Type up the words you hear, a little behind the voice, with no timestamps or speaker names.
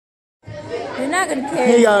not gonna care.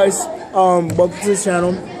 Hey guys, welcome to the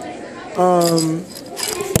channel.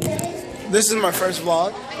 This is my first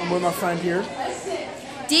vlog. I'm with my friend here.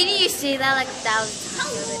 Didn't you say that like 1,000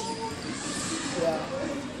 times already?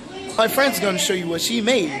 Yeah. My friend's gonna show you what she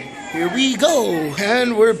made. Here we go,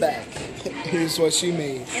 and we're back. Here's what she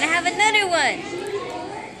made. And I have another one.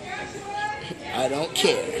 I don't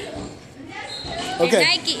care. Okay.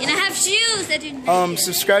 And Nike, and I have shoes that do Nike.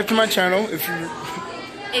 Subscribe to my channel if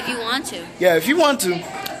you want to. Yeah, if you want to.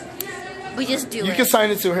 We just do it. You can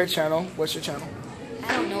sign into her channel. What's your channel?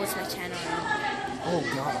 I don't know what's my channel. Oh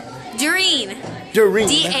God. Doreen. Doreen.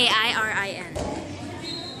 D-A-I-R-I-N.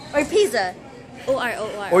 Or Pizza.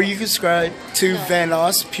 O-R-O-R. Or you can subscribe to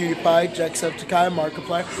Vanoss, PewDiePie, Jacksepticeye,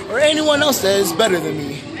 Markiplier, or anyone else that is better than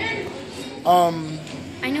me.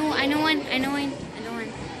 I know one.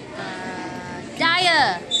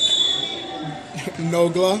 Daya.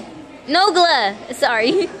 Nogla.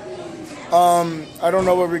 Sorry. I don't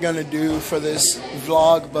know what we're gonna do for this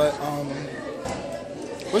vlog, but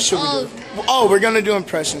what should we do? Oh, we're gonna do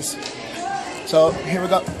impressions. So here we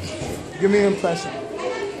go. Give me an impression.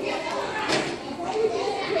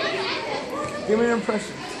 Give me an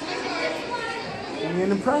impression. Give me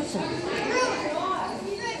an impression.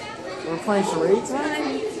 We're playing charades now?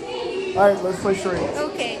 Alright, let's play charades.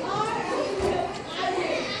 Okay.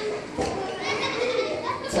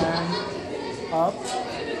 10 up.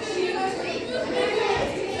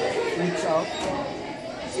 Reach up.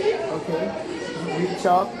 Okay. Reach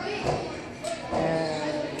up.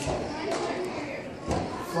 And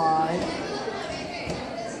 5.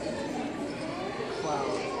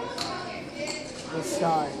 Cloud. The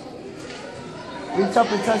sky. Reach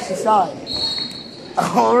up and touch the sky.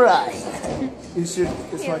 Alright. It's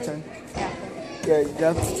my turn.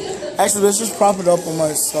 Yeah. Actually, let's just prop it up on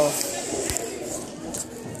my stuff.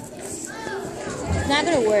 It's not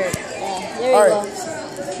gonna work. There you go.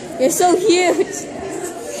 You're so huge.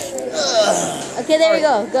 Okay, there we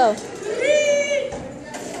go. Go.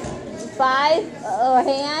 5 or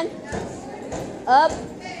hand. Up.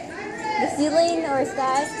 The ceiling or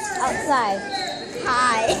sky. Outside.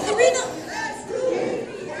 High.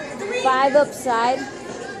 5 upside.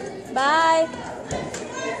 Bye.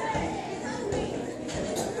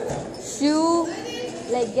 Shoe.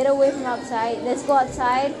 Like get away from outside. Let's go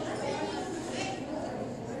outside.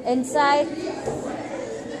 Inside.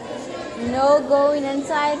 No going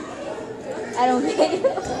inside. I don't get you.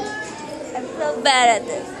 I'm so bad at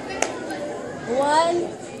this. 1,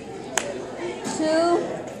 2,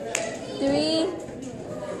 3.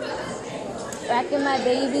 Racking my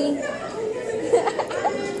baby.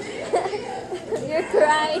 You're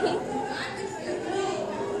crying.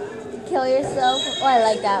 Kill yourself. Oh, I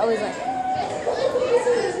like that. Always like.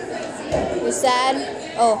 You're sad.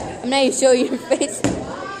 Oh, I'm not even showing your face.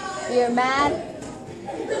 You're mad.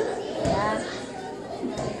 Yeah.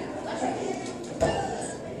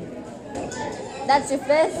 That's your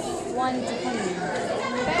fist. 1 to punch.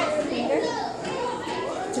 Finger.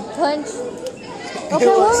 To punch. Okay,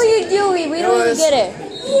 what were you doing? We don't even get it.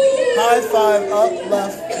 High 5, up,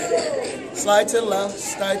 left. Slide to left,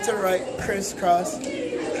 slide to right, crisscross.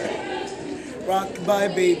 Rock by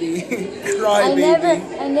baby. Cry baby.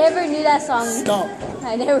 I never knew that song. Stomp.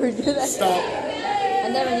 I never knew that Stomp. I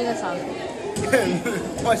never knew that song.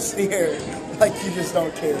 Punch the air. Like you just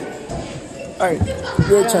don't care. Alright,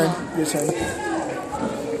 your turn. Your turn.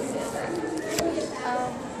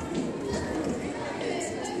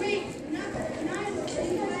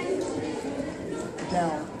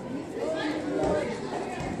 Down.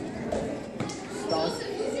 Stop.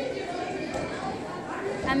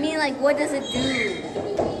 I mean, like, what does it do?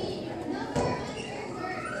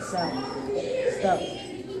 Sound. Step.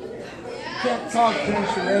 Can't talk during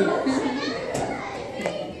charades.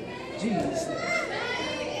 Jeez.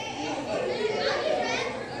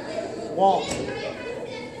 Wall.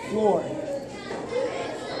 Floor.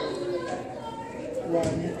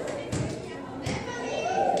 Run.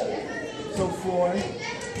 So floor.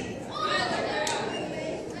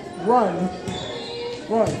 Run.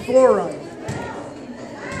 Floor run.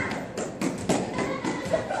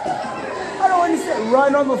 I don't understand.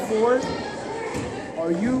 Run on the floor?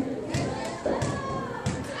 Are you?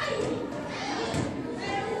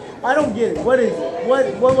 I don't get it. What is it?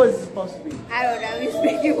 What was it supposed to be? I don't know. Just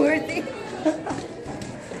make it worthy.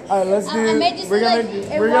 Alright, let's do. We're gonna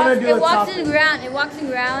do a topic. It walks on the ground. It walks on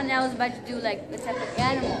the ground, and I was about to do like a type of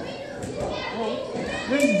animal.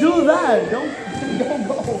 Just do that. Don't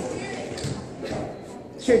go.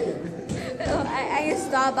 Chicken. I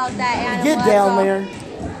just thought about that animal. Get down there.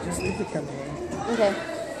 Just leave the camera. Okay.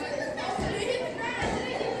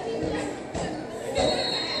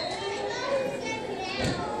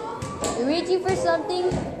 You're reaching for something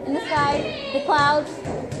in the sky, the clouds,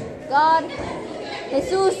 God,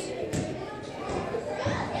 Jesus.